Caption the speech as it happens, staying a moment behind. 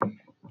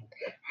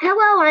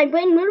Hello, I'm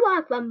Blaine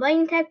Woodwalk from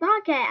Blaine Tech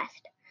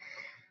Podcast.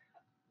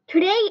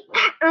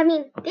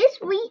 This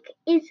week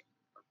is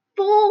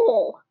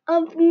full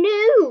of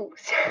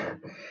news.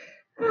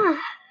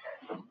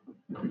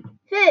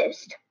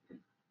 First,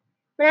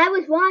 when I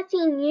was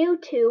watching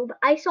YouTube,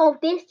 I saw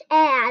this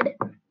ad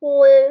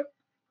for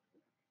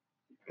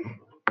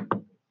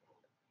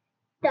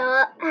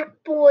the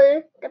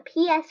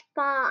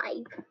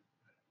PS5.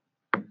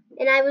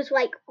 And I was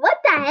like, what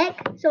the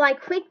heck? So I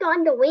clicked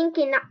on the link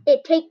and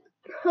it took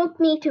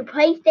me to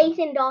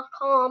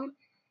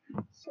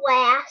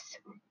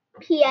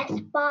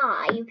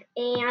PlayStation.com/PS5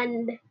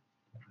 and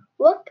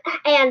looks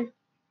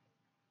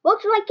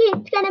like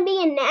it's gonna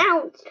be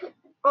announced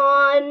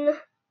on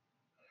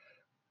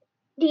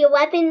the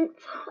 11th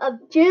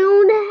of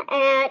June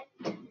at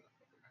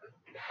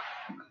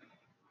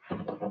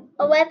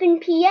 11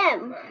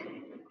 p.m.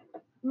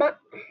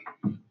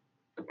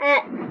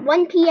 At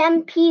 1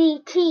 p.m.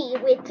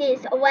 PDT, which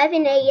is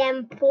 11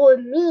 a.m. for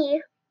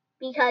me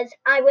because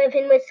I live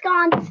in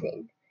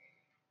Wisconsin.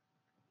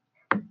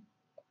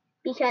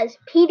 Because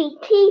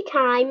PDT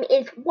time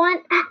is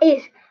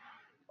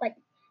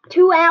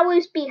 2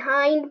 hours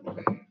behind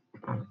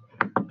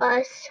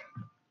us.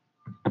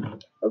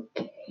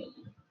 Okay.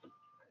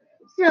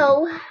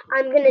 So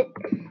I'm gonna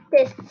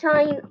just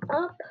sign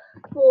up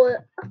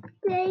for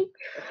update.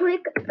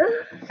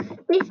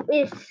 This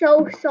is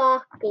so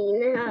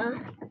shocking.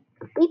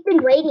 We've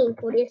been waiting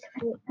for this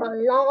for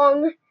a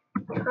long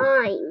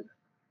time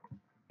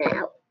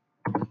now.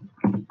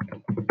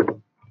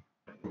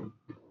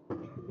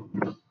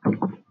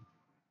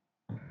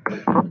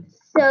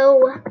 So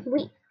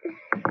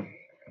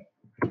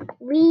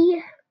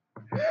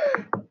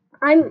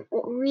I'm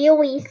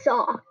really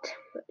shocked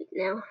right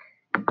now.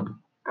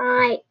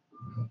 I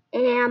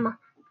am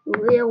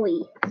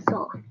really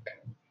shocked.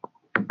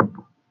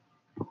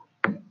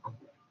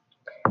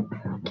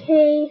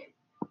 Okay.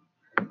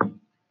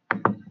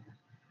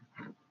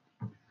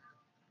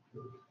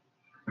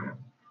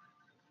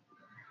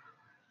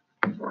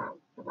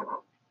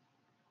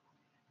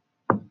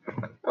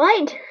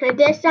 Alright, I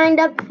just signed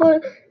up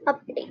for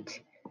updates.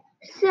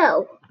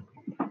 So,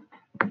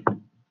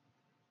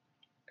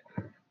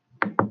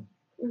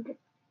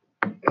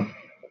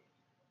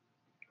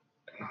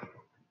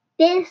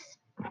 this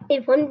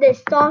is one of the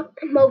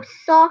most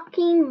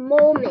shocking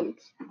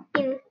moments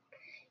in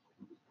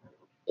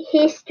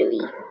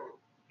history.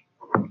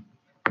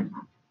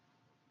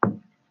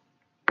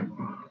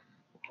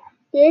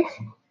 This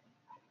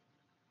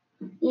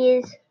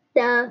is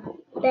the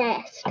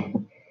best.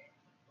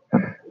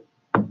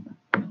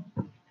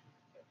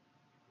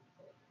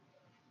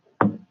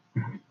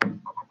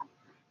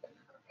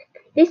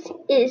 This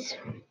is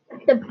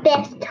the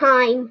best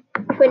time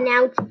to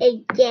announce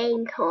a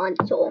game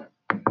console.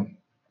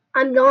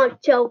 I'm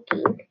not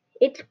joking.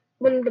 It's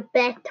one of the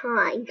best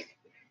times.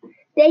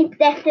 They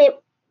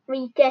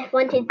definitely just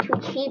wanted to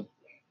keep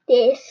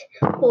this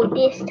for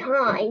this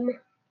time,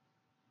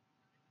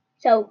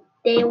 so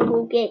they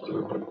will get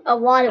a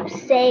lot of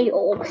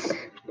sales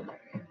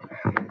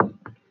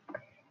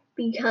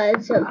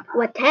because of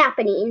what's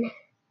happening,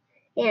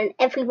 and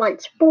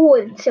everyone's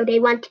bored, so they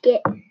want to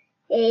get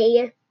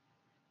a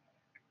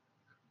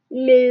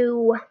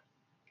new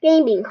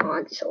gaming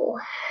console.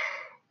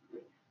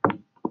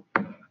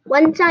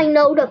 Once I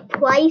know the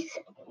price,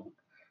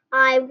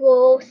 I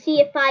will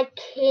see if I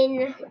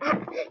can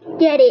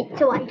get it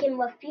so I can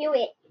review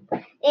it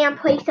and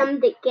play some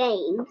of the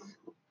games.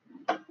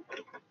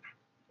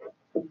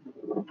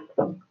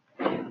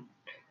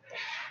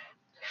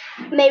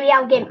 Maybe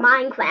I'll get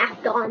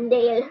Minecraft on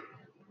there.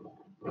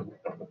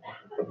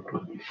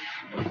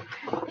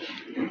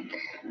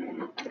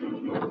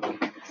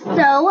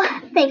 So,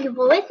 thank you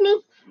for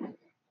listening.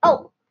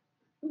 Oh,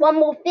 one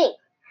more thing.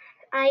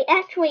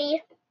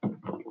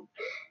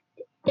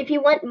 If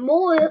you want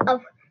more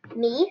of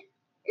me,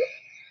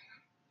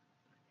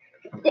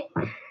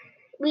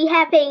 we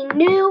have a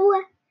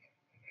new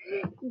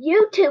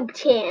YouTube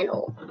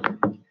channel.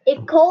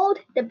 It's called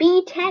The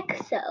B Tech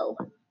Show,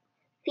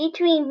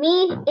 featuring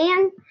me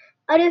and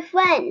other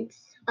friends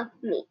of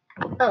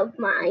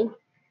mine.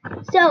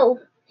 So,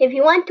 if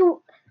you want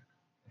to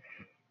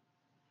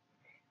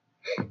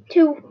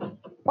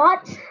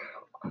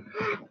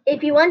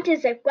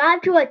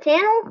subscribe to our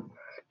channel,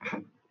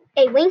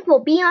 a link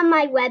will be on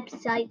my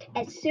website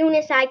as soon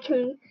as I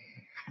can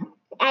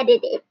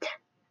edit it.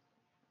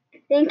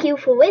 Thank you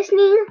for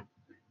listening.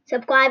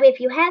 Subscribe if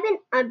you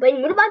haven't. I'm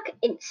Blaine Woodbuck,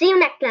 and see you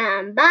next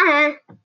time. Bye.